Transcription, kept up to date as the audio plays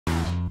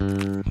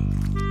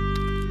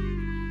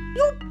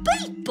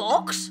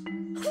Boombox?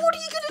 What are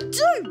you going to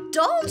do?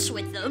 Dance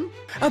with them?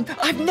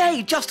 I've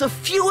made just a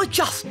few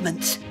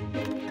adjustments.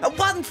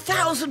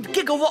 1,000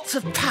 gigawatts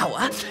of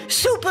power,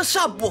 super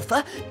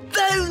subwoofer,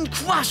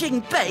 bone-crushing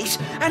bass,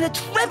 and a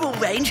treble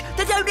range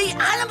that only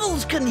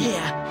animals can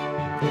hear.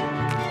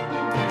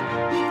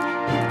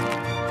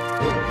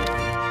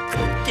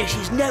 This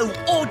is no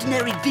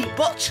ordinary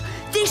beatbox.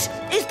 This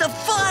is the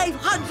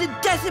 500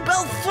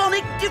 decibel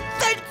sonic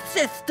defense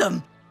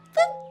system.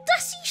 The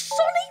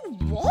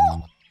Sonic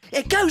what?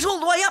 It goes all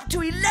the way up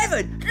to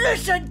 11.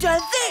 Listen to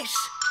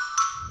this.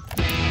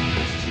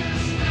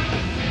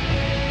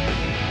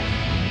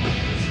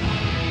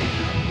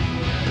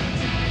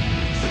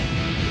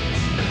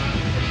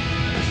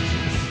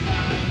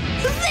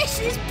 This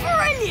is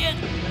brilliant!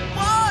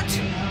 What?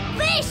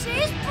 This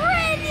is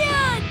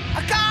brilliant!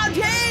 I can't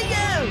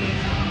hear you.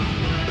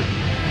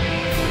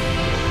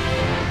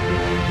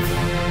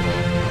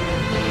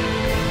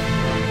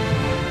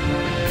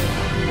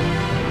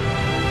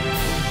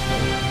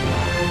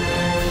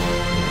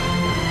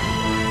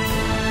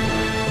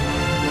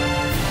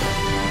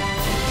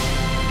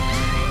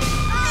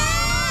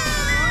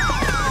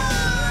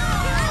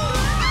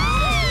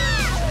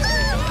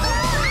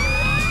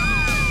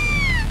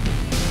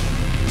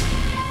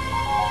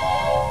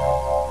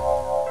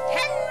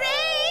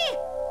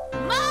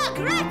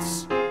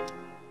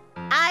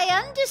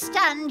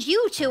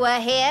 You two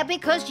are here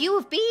because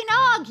you've been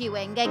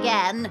arguing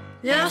again.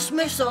 Yes,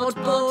 Miss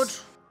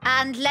Oddbud.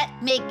 And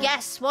let me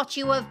guess what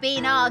you have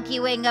been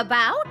arguing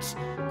about.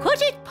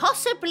 Could it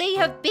possibly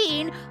have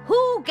been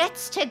who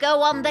gets to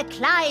go on the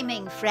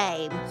climbing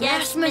frame?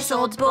 Yes, Miss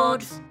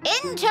Oddbud.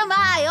 Into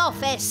my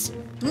office,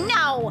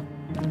 now!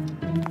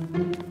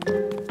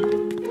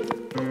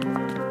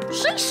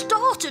 She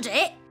started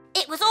it.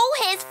 It was all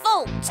his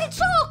fault.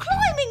 It's our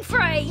climbing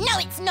frame. No,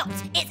 it's not.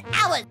 It's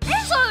ours.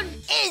 Isn't.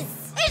 Is.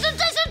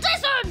 Isn't.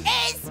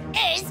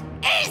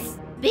 Is.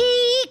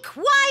 Be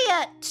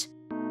quiet!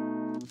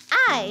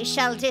 I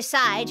shall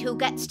decide who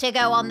gets to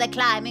go on the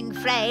climbing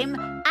frame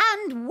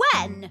and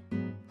when.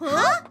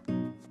 Huh?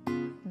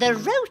 The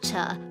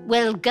rotor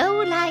will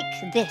go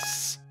like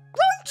this.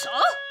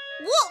 Rotor?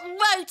 What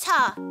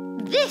rotor?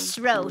 This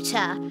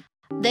rotor.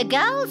 The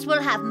girls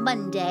will have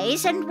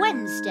Mondays and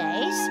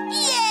Wednesdays.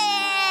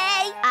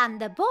 Yay! And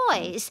the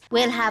boys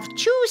will have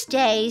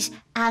Tuesdays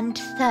and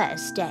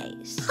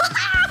Thursdays.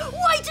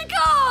 Way to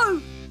go!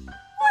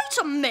 Wait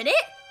a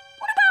minute.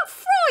 What about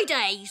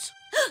Fridays?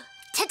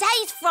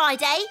 Today's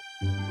Friday.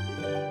 No!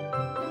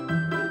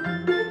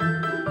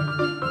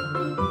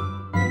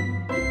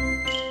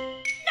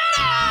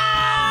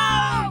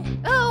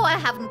 Oh, I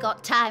haven't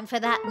got time for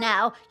that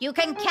now. You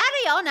can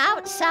carry on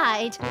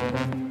outside.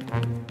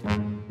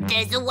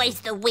 There's always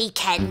the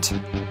weekend.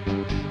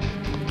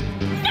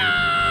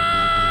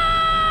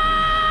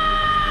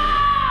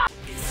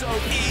 It's so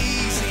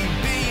easy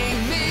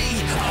being me.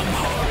 I'm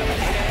Horrid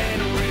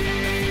Henry.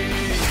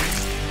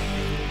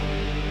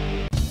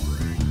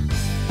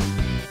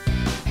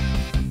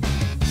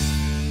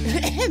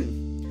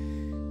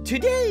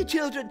 Today,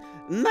 children,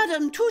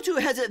 Madame Tutu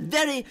has a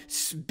very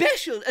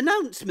special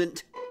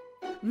announcement.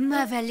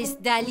 Marvelous,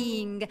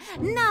 darling.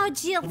 Now,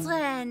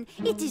 children,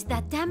 it is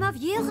that time of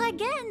year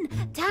again.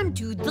 Time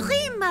to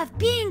dream of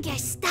being a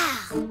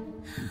star.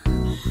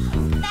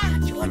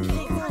 That's what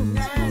people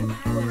know.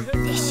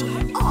 This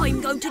year, I'm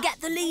going to get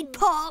the lead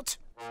part.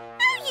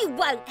 No, you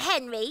won't,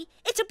 Henry.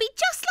 It'll be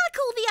just like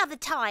all the other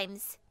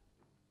times.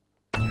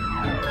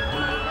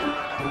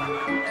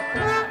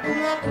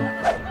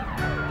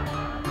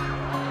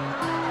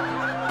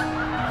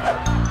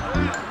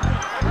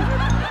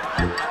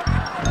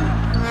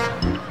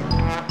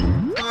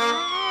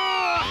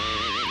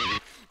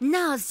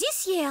 Now,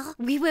 this year,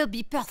 we will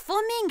be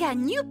performing a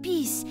new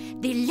piece,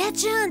 The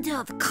Legend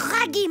of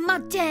Craggy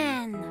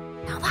Mountain.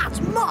 Now that's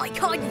my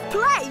kind of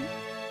play.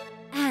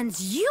 And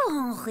you,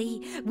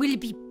 Henri, will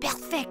be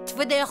perfect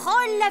for the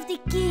role of the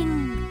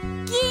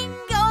king. King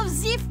of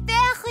the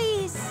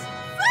fairies.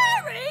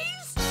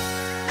 Fairies?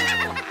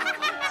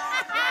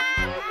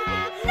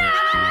 No!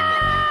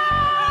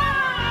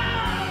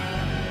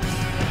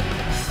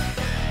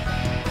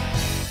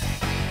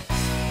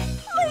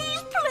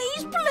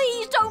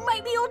 Please don't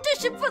make me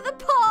audition for the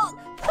part.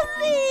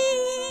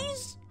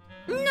 Please.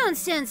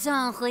 Nonsense,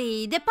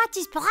 Henri. The part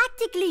is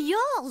practically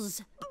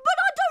yours. But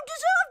I don't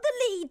deserve the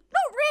lead.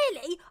 Not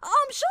really.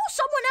 I'm sure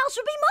someone else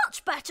would be much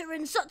better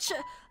in such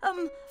a,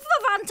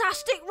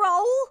 fantastic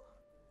role.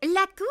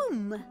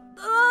 Lacum.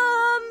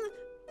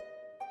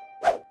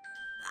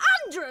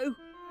 Andrew.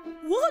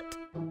 What?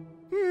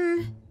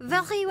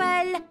 Very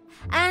well.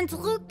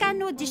 Andrew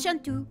can audition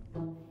too.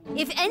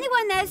 If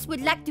anyone else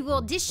would like to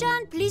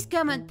audition, please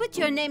come and put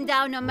your name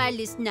down on my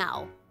list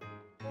now.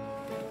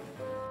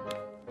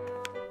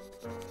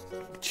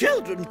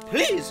 Children,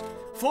 please,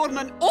 form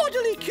an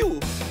orderly queue.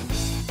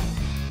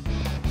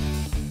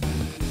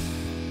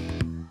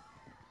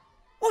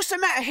 What's the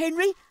matter,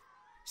 Henry?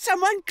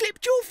 Someone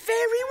clipped your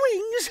fairy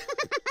wings.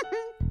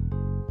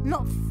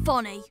 Not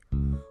funny.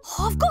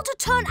 I've got to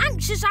turn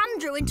anxious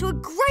Andrew into a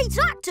great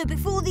actor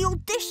before the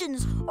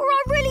auditions, or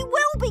I really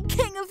will be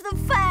king of the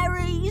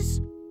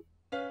fairies.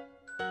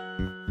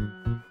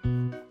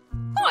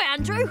 Hi,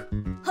 Andrew.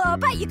 I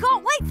bet you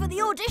can't wait for the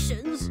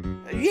auditions.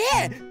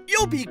 Yeah,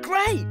 you'll be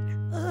great.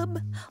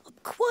 I'm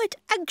quite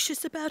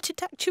anxious about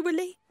it,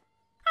 actually.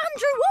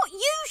 Andrew, what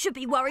you should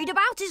be worried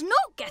about is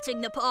not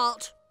getting the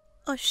part.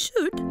 I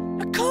should.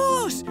 Of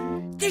course.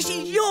 This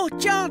is your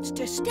chance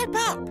to step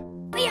up.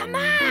 Be a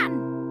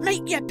man.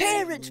 Make your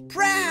parents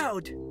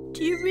proud.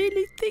 Do you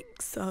really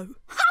think so?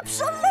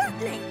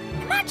 Absolutely.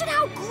 Imagine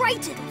how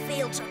great it'll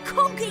feel to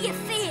conquer your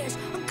fears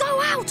and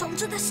go out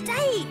onto the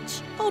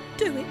stage. I'll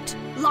do it.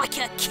 Like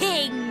a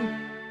king.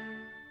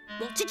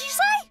 What did you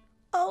say?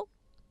 I'll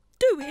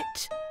do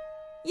it.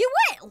 You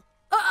will?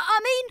 I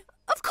mean,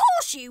 of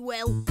course you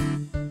will.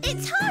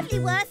 It's hardly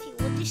worth you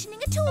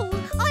auditioning at all.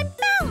 I'm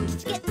bound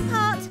to get the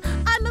part.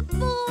 I'm a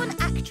born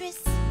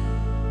actress.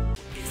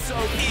 It's so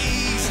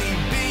easy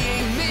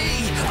being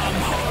me. I'm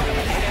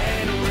Horrid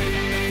Henry.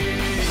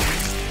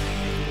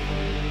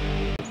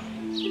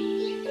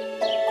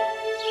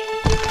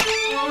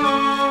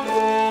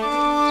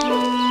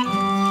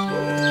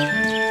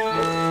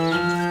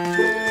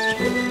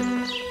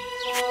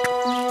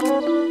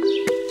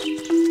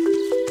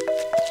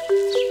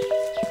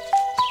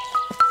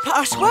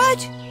 Password?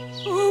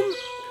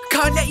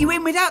 Can't let you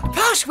in without the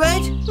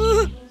password.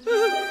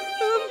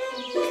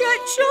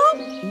 Ketchup?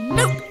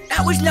 Nope,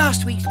 that was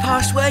last week's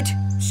password.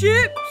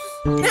 Chips?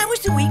 That was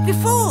the week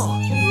before.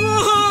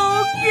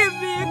 Oh, give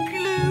me a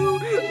clue,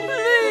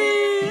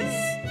 please.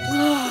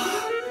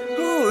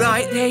 All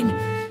right then.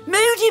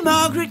 Moody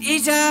Margaret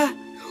is a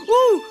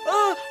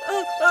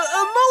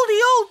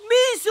mouldy old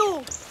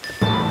measle.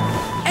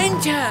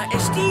 enter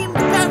esteemed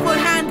Purple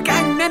Hand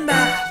Gang member.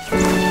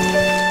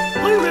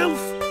 Hi,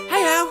 Ralph.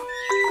 Hello.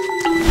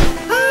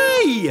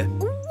 Hey!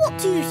 What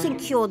do you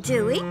think you're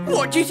doing?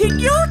 What do you think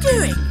you're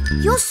doing?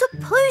 You're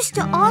supposed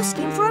to ask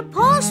him for a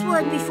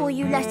password before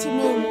you let him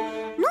in.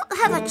 Not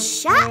have a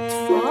chat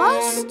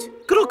first.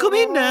 Can I come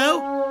in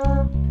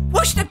now?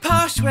 What's the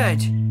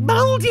password?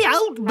 Mouldy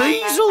old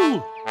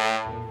measle.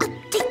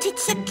 Addicted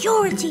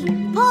security.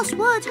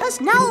 Password has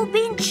now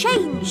been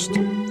changed.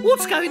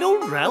 What's going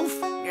on, Ralph?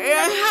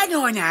 Hang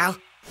on now.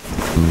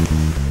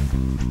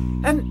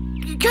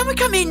 Can we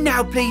come in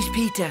now, please,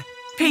 Peter?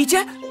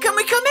 Peter, can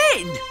we come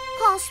in?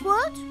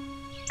 Password?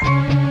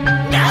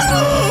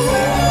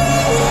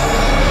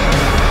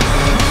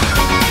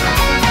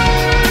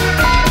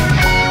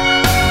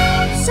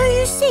 So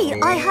you see,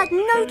 I had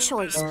no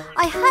choice.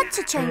 I had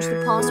to change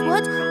the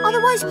password,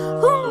 otherwise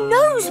who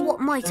knows what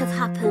might have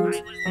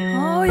happened.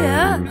 Oh,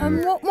 yeah?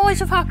 And what might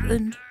have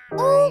happened?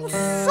 All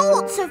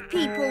sorts of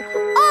people,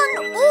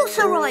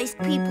 unauthorised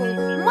people,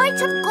 might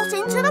have got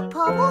into the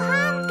Purple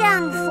Hand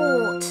Gang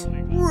fort.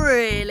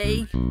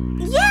 Really?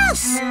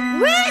 Yes,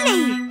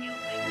 really!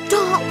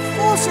 Dark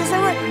forces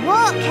are at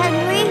work,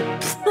 Henry.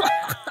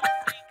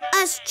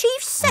 As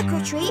Chief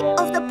Secretary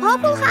of the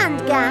Purple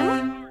Hand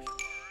Gang,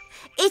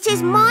 it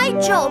is my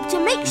job to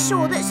make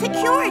sure that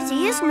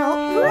security is not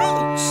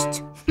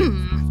breached.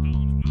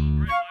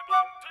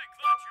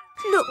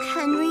 Look,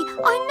 Henry,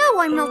 I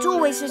know I'm not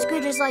always as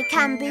good as I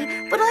can be,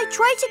 but I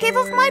try to give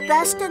of my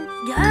best and...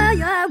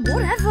 Yeah,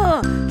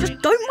 whatever.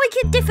 Just don't make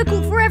it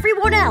difficult for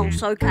everyone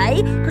else,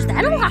 OK? Because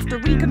then I'll have to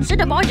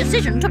reconsider my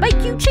decision to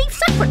make you Chief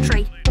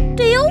Secretary.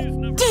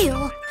 Deal?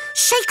 Deal.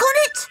 Shake on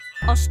it.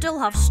 I still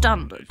have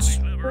standards.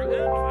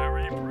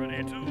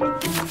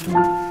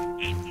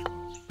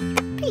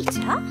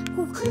 Peter?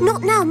 Oh,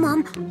 not now,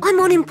 Mum. I'm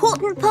on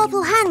important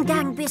Purple Hand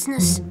Gang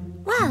business.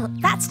 Well,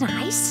 that's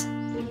nice.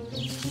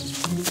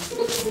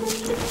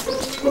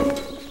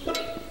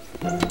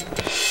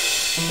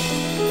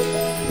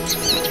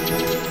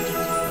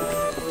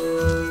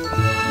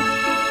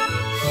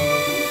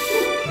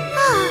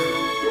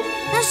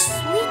 The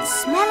sweet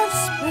smell of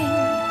spring.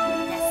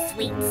 The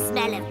sweet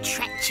smell of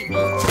treachery,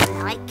 if you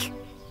like.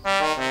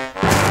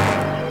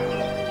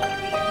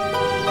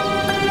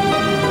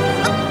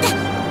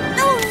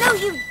 No,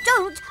 you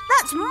don't.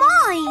 That's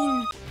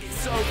mine. It's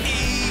so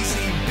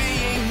easy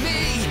being me.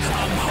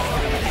 I'm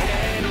Horrid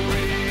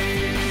Henry.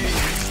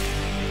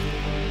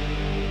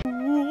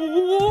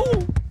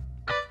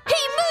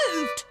 He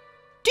moved!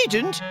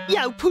 Didn't?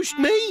 You pushed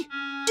me.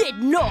 Did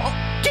not.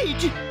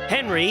 Did?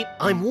 Henry,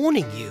 I'm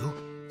warning you.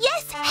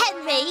 Yes,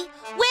 Henry,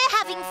 we're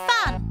having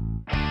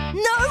fun.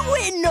 No,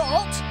 we're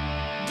not.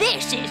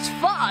 This is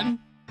fun.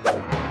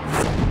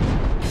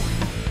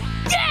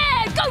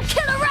 Yeah, go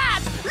kill a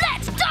rat.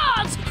 Let's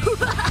dance.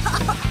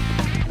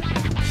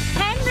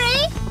 Henry,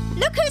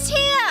 look who's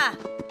here.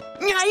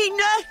 No,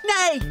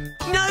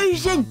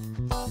 Nosen.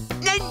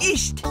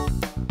 Dentist.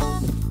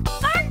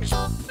 Thanks.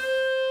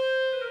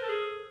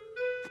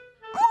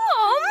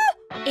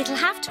 Mom! It'll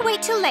have to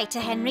wait till later,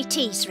 Henry.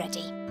 Tea's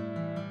ready.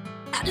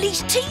 At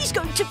least tea's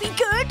going to be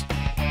good.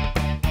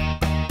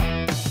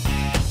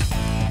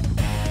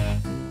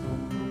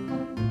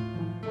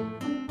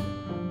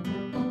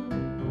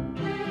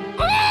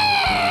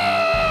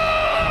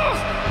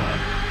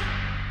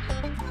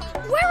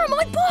 Where are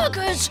my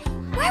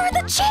Where are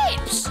the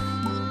chips?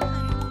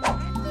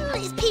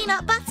 It's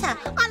peanut butter.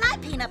 I like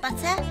peanut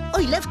butter.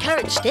 I love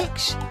carrot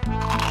sticks.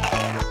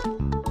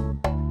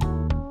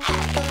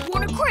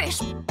 Want a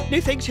crisp?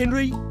 No thanks,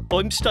 Henry.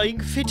 I'm staying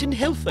fit and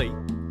healthy.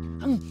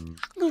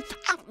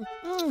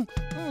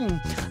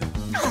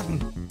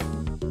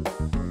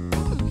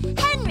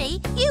 Henry,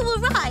 you were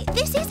right.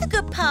 This is a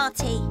good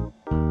party.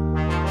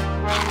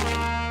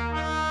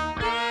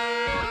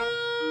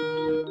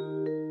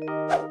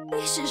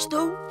 This is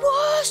the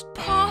worst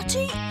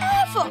party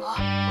ever.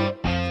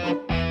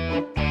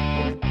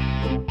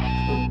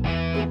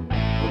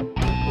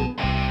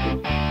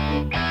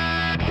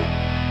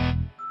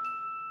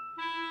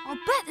 I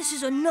bet this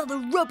is another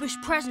rubbish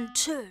present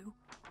too.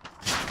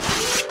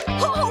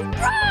 All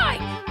right!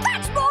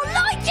 That's more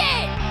like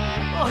it!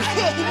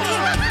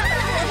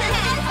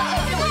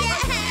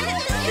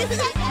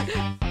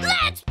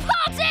 Let's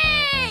party!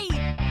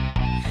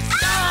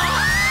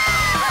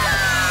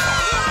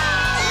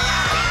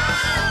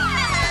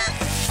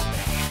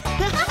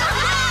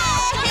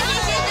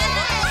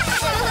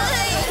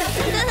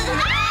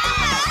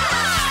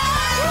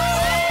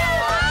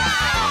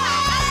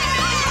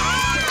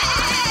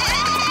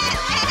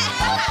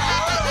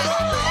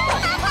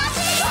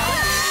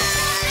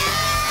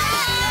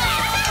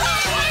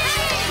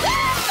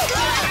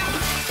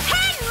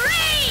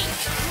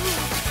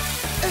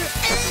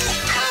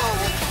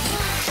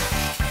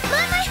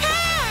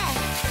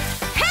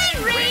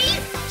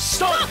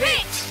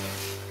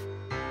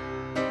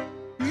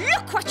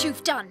 What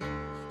you've done.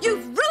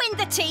 You've ruined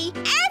the tea.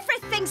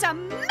 Everything's a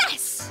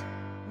mess.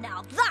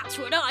 Now that's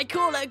what I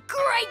call a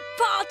great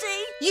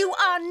party. You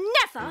are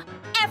never,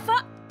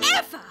 ever,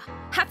 ever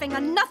having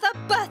another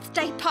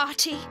birthday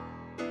party.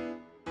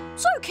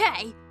 It's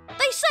okay.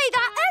 They say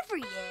that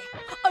every year.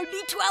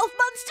 Only 12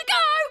 months to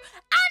go,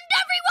 and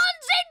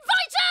everyone's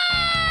invited!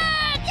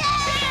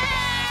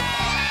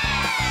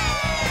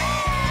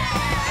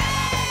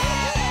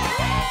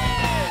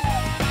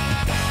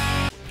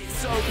 It's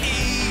so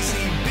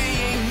easy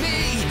being me.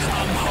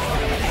 I'm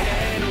Horrid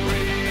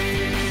Henry.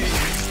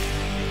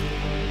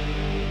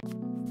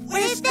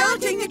 We're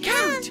starting the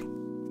count.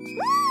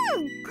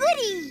 Woo!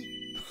 Goody!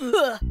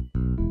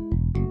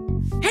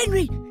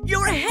 Henry,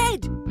 you're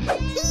ahead.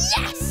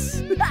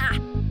 Yes!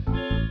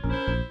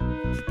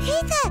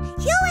 Peter,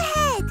 you're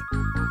ahead.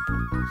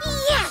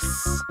 Yes!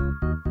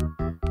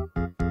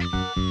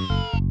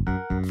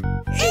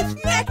 It's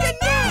neck and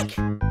neck.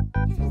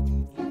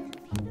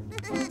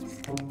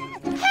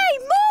 Hey,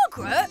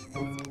 Margaret!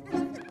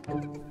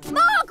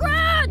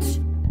 Margaret!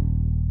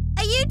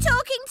 Are you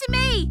talking to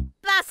me,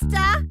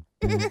 Buster?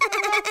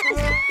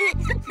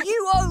 You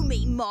owe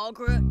me,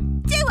 Margaret.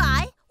 Do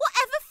I?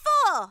 Whatever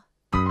for?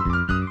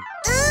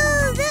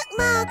 Oh, look,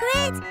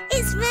 Margaret.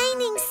 It's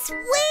raining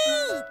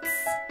sweets.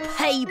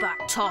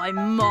 Payback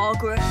time,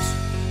 Margaret.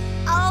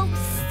 Oh,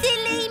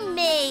 silly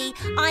me.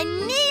 I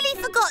nearly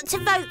forgot to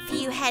vote for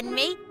you,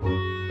 Henry.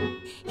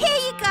 Here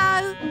you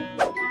go.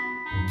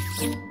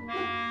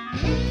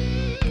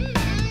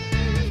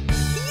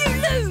 You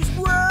lose,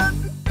 worm.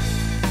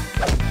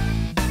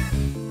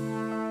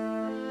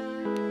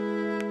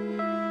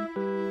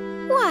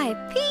 Why,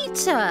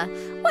 Peter,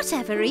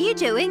 whatever are you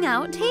doing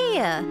out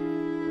here?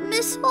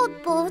 Miss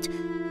Oddboard,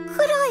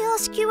 could I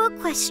ask you a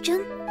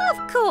question?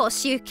 Of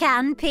course you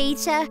can,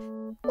 Peter.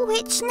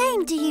 Which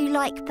name do you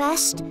like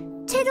best,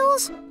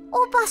 Tiddles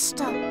or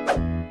Buster?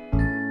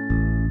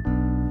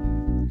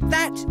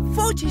 That's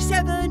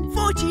 47,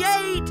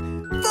 48,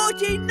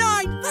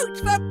 49 votes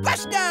for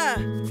Buster.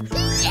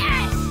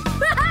 Yes!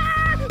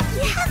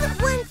 You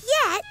haven't won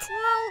yet.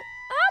 Well,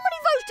 how many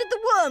votes did the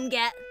worm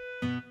get?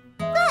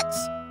 That's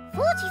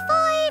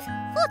 45,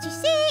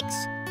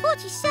 46,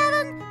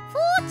 47,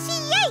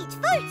 48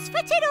 votes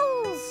for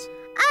Tiddles.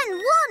 And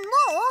one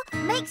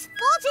more makes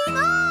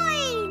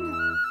 49.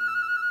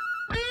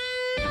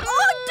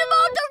 I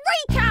demand a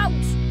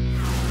recount!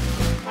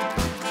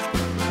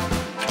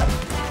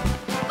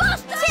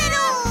 Buster!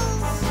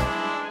 Tiddles!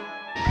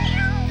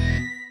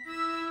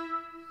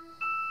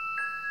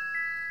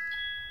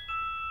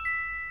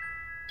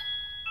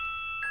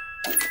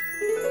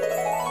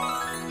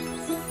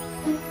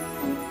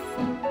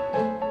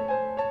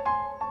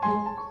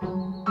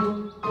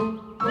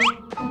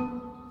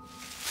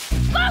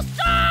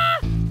 Buster!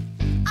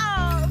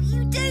 Oh,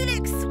 you do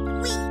look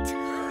sweet.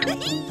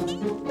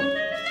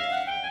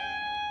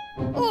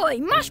 Oi,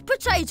 mashed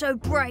potato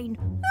brain.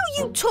 Who are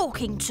you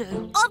talking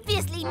to?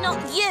 Obviously not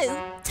you,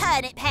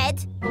 turnip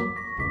head.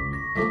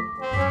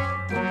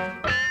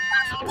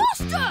 That's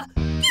Buster!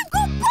 You've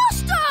got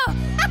Buster!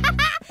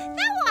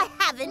 No, I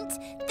haven't.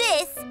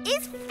 This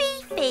is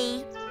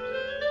Fifi.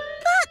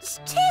 But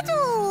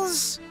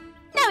Tiddles.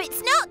 No,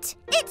 it's not.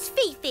 It's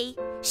Fifi.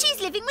 She's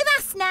living with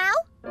us now.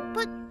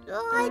 But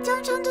I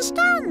don't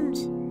understand.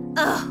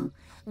 Oh,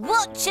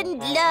 watch and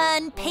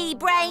learn, pea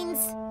brains.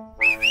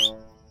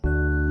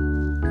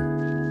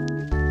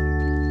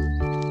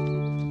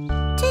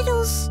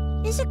 Tiddles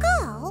is a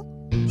girl?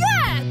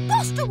 Yeah,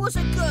 Buster was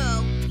a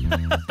girl.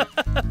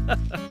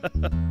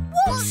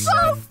 What's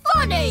so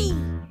funny?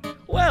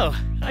 Well,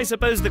 I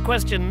suppose the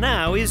question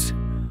now is,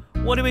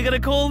 what are we going to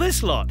call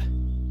this lot?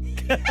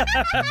 It's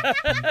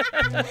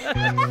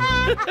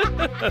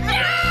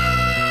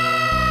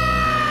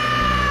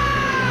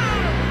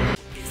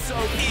so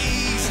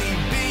easy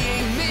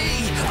being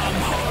me.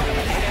 I'm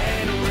Horrid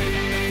Henry.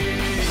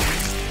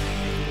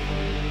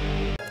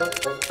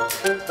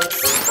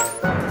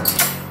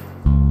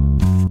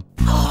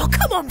 Oh,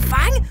 come on,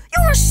 Fang!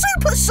 You're a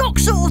super sock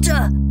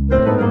sorter!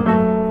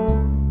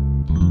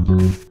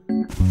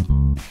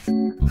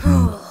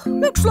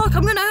 Looks like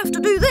I'm gonna have to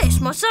do this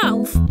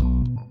myself.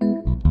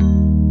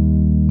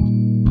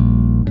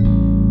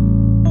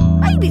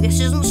 Maybe this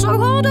isn't so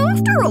hard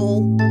after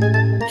all.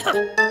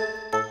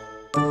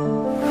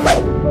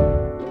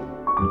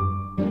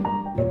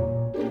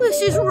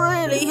 This is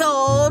really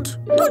hard.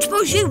 Don't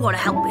suppose you want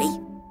to help me?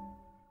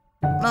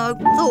 No,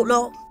 thought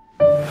not.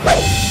 Why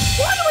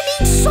do I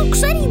need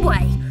socks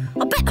anyway?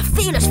 I bet the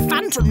fearless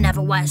Phantom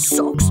never wears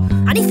socks.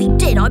 And if he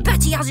did, I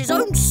bet he has his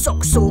own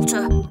sock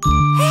sorter.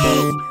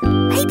 Hey,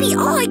 maybe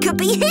I could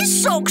be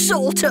his sock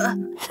sorter.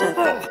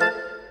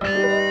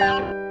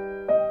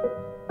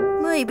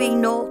 Maybe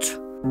not.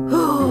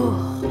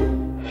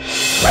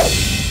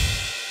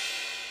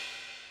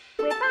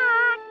 We're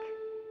back.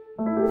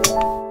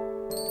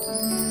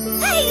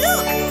 Hey,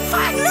 look!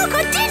 Fang, look,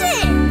 I did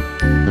it!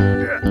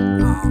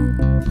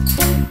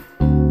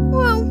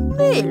 Well,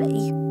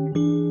 really?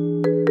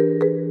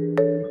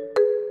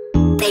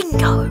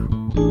 Bingo!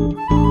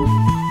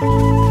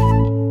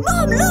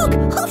 Mum, look!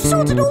 I've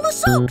sorted all the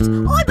socks!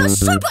 I'm a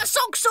super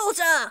sock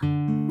sorter!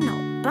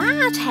 Not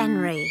bad,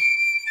 Henry.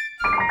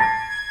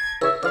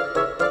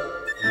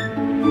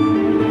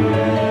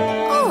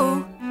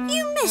 Oh,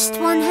 you missed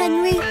one,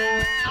 Henry.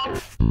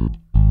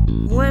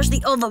 Where's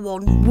the other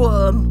one,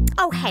 Worm?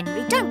 Oh,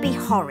 Henry, don't be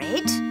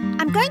horrid.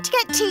 I'm going to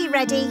get tea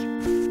ready.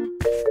 Can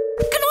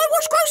I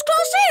watch Gross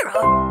Class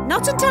Zero?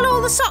 Not until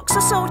all the socks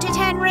are sorted,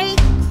 Henry.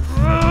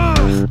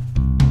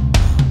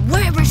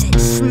 Where is it,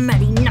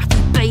 smelly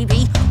nappy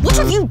baby? What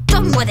have you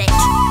done with it?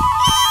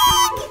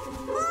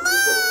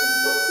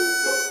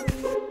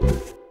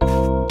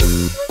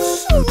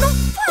 So not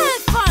fair,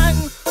 Fang.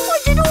 I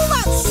did all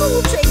that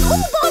sorting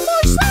all by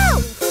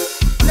myself.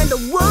 And then the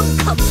worm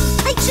comes and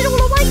takes it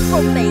all away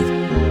from me.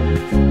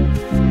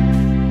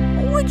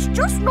 Oh, it's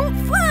just not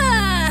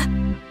fair.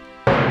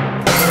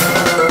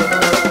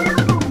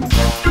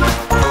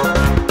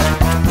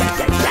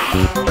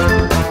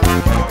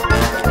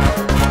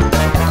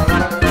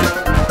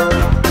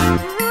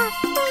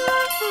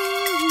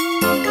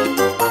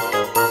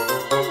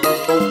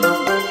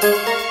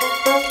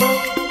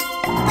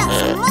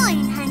 That's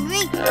mine,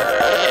 Henry.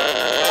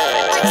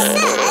 I said...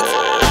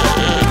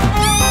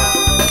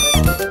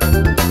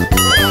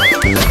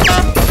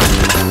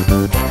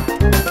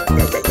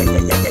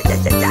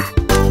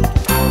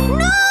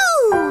 No!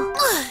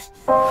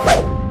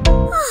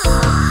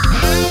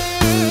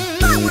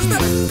 That was the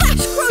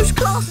best Gross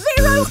Class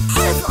Zero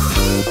ever.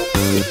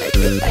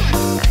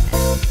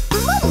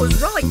 Mum was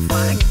right,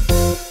 Fang.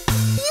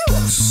 You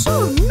are so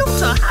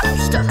not a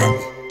hamster.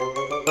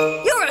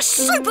 You're a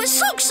super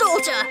sock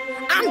sorter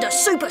and a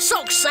super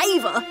sock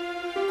saver.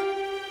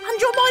 And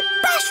you're my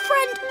best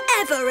friend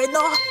ever in the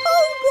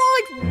whole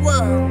wide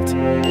world.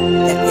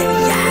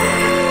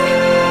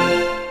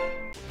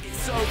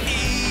 It's so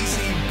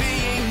easy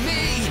being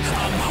me.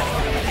 I'm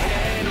Horrid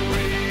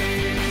Henry.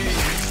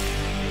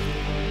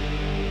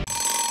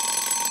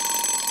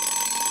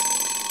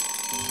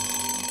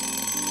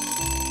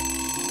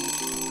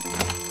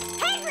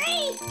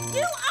 Henry,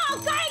 you are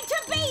going to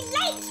be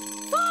late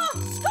for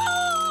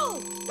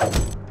school!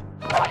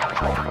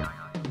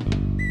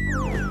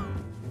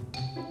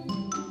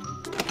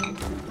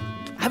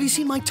 Have you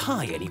seen my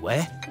tie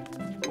anywhere?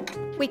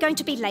 We're going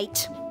to be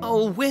late.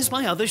 Oh, where's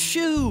my other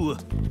shoe?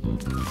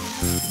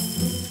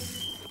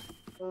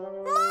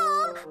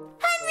 Mom!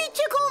 Henry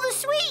took all the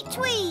sweet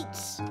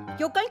tweets!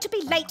 You're going to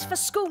be late for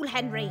school,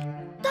 Henry.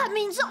 That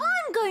means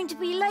I'm going to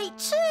be late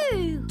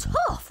too.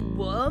 Tough,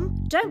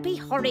 Worm. Don't be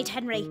horrid,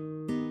 Henry.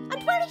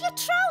 And where are your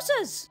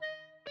trousers?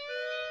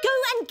 Go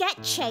and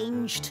get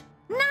changed.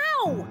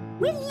 Now!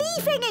 We're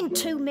leaving in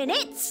 2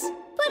 minutes.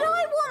 But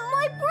I want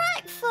my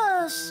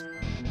breakfast.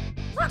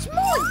 That's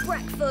my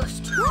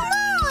breakfast.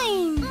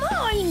 Mine!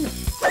 Mine.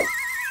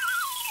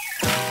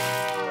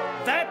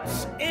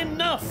 That's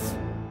enough!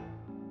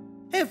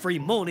 Every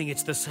morning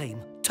it's the same.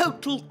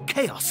 Total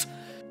chaos.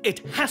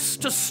 It has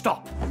to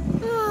stop.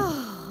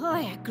 Oh,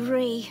 I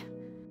agree.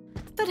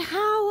 But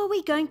how are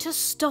we going to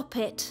stop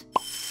it?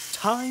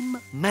 Time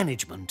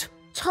management.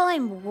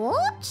 Time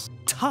what?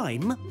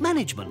 Time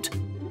management.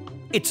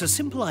 It's a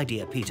simple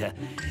idea, Peter.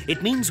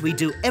 It means we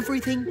do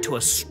everything to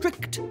a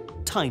strict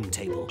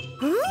timetable.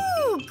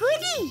 Ooh,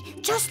 goody!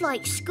 Just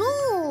like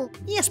school.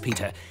 Yes,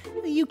 Peter.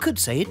 You could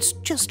say it's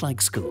just like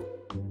school.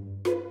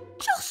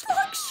 Just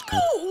like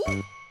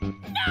school?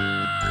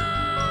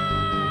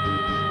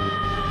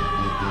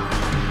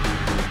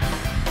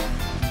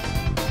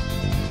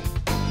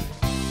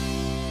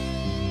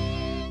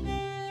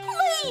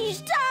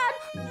 Please, Dad,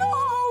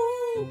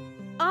 no!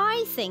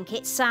 I think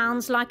it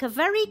sounds like a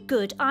very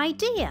good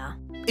idea.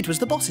 It was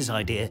the boss's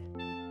idea.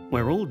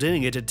 We're all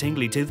doing it at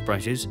Tingly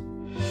Toothbrushes.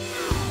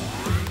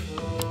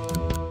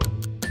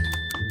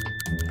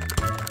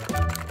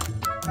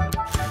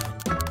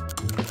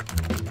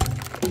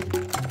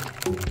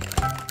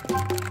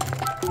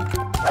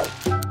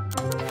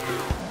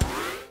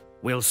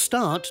 We'll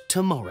start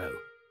tomorrow.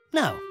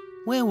 Now,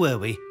 where were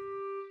we?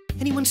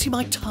 Anyone see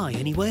my tie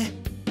anywhere?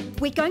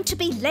 We're going to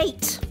be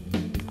late.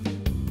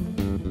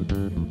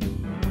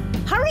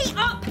 Hurry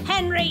up,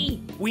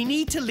 Henry! We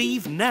need to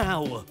leave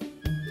now. But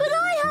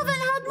I haven't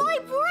had my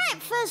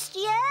breakfast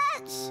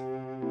yet.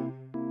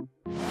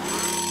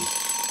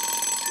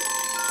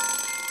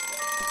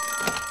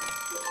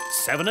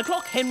 "7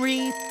 o'clock,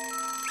 Henry."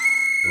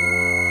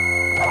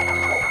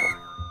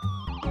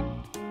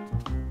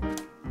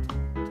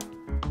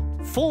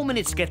 "4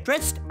 minutes to get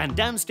dressed and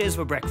downstairs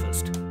for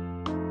breakfast."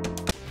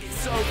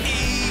 It's so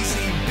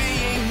easy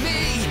being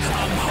me.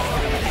 I'm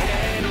Horrid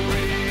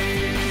Henry.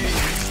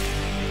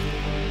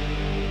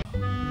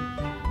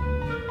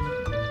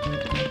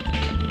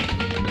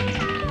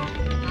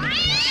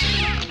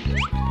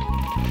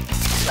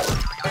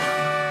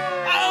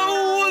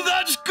 Oh,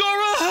 that's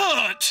gotta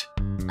hurt.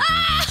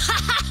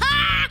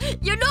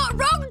 You're not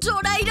wrong,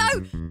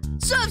 Tornado.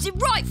 Serves him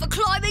right for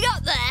climbing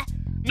up there.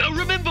 Now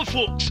remember,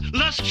 folks,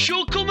 last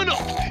show coming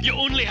up. You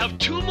only have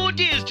 2 more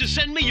days to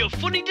send me your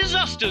funny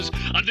disasters,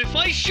 and if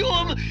I show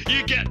them,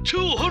 you get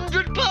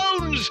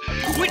 £200,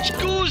 which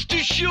goes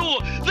to show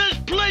there's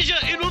pleasure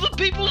in other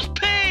people's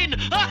pain.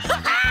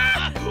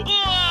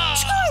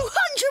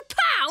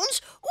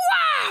 £200?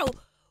 Wow!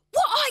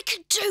 What I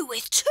could do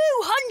with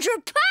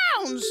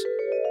 £200?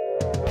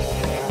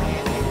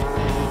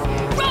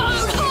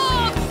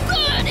 Roadhog!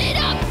 Burn it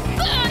up!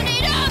 Burn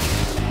it up!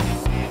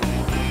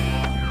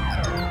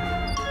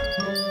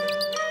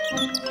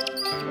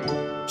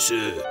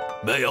 Sir,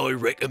 may I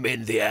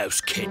recommend the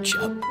house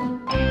ketchup?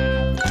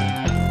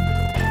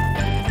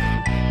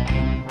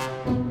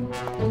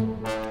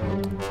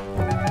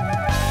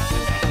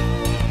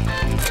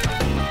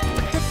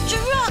 The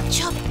drop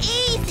chop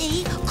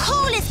easy,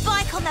 coolest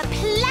bike on the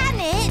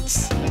planet.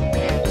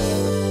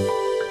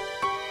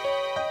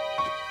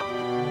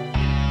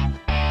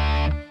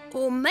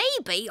 Or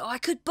maybe I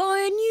could buy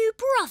a new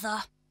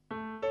brother.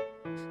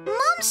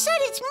 Mum said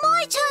it's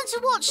my turn to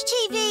watch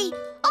TV.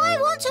 I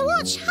want to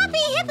watch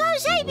Happy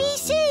Hippos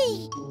ABC.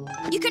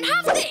 You can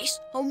have this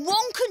on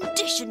one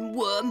condition,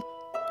 Worm.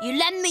 You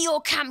lend me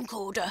your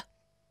camcorder.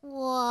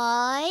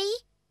 Why?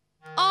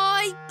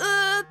 I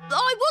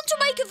want to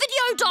make a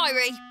video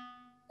diary.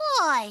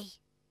 Why?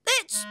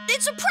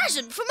 It's a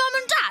present for Mum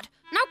and Dad.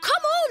 Now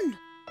come on.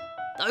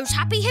 Those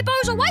happy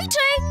hippos are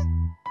waiting.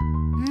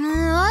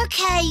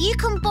 OK, you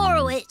can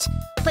borrow it,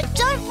 but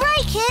don't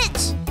break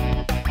it.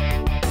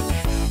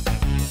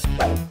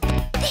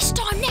 This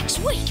time next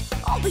week,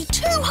 I'll be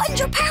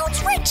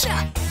 £200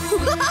 richer.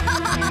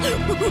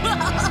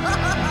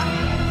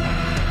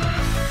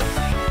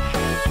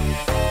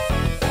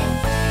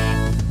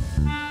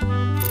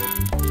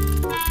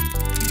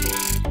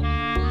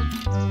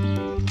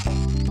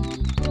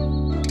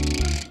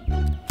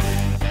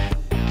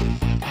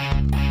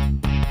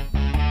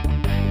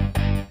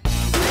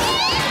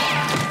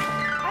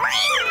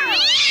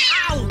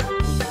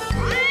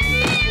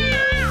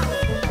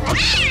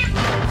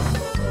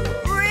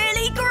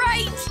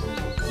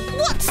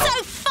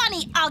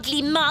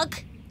 Ugly mug.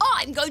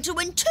 I'm going to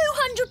win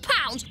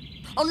 £200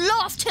 on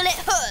Laugh Till It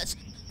Hurts.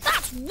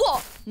 That's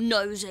what,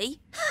 Nosy.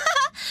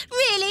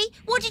 Really?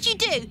 What did you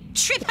do?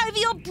 Trip over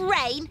your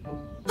brain?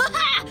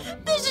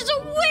 This is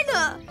a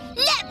winner.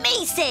 Let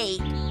me see.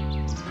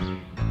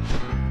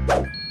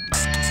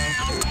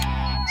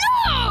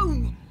 No!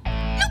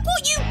 Look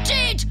what you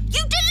did.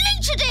 You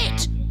deleted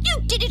it.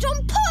 You did it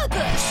on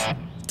purpose.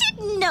 Did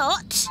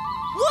not.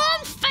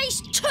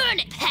 Worm-faced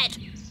turnip head.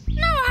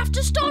 Now I have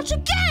to start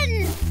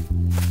again.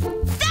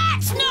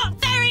 That's not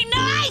very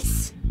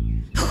nice!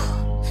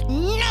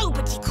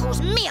 Nobody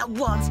calls me a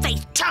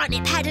worm-faced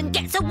turnip head and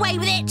gets away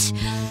with it!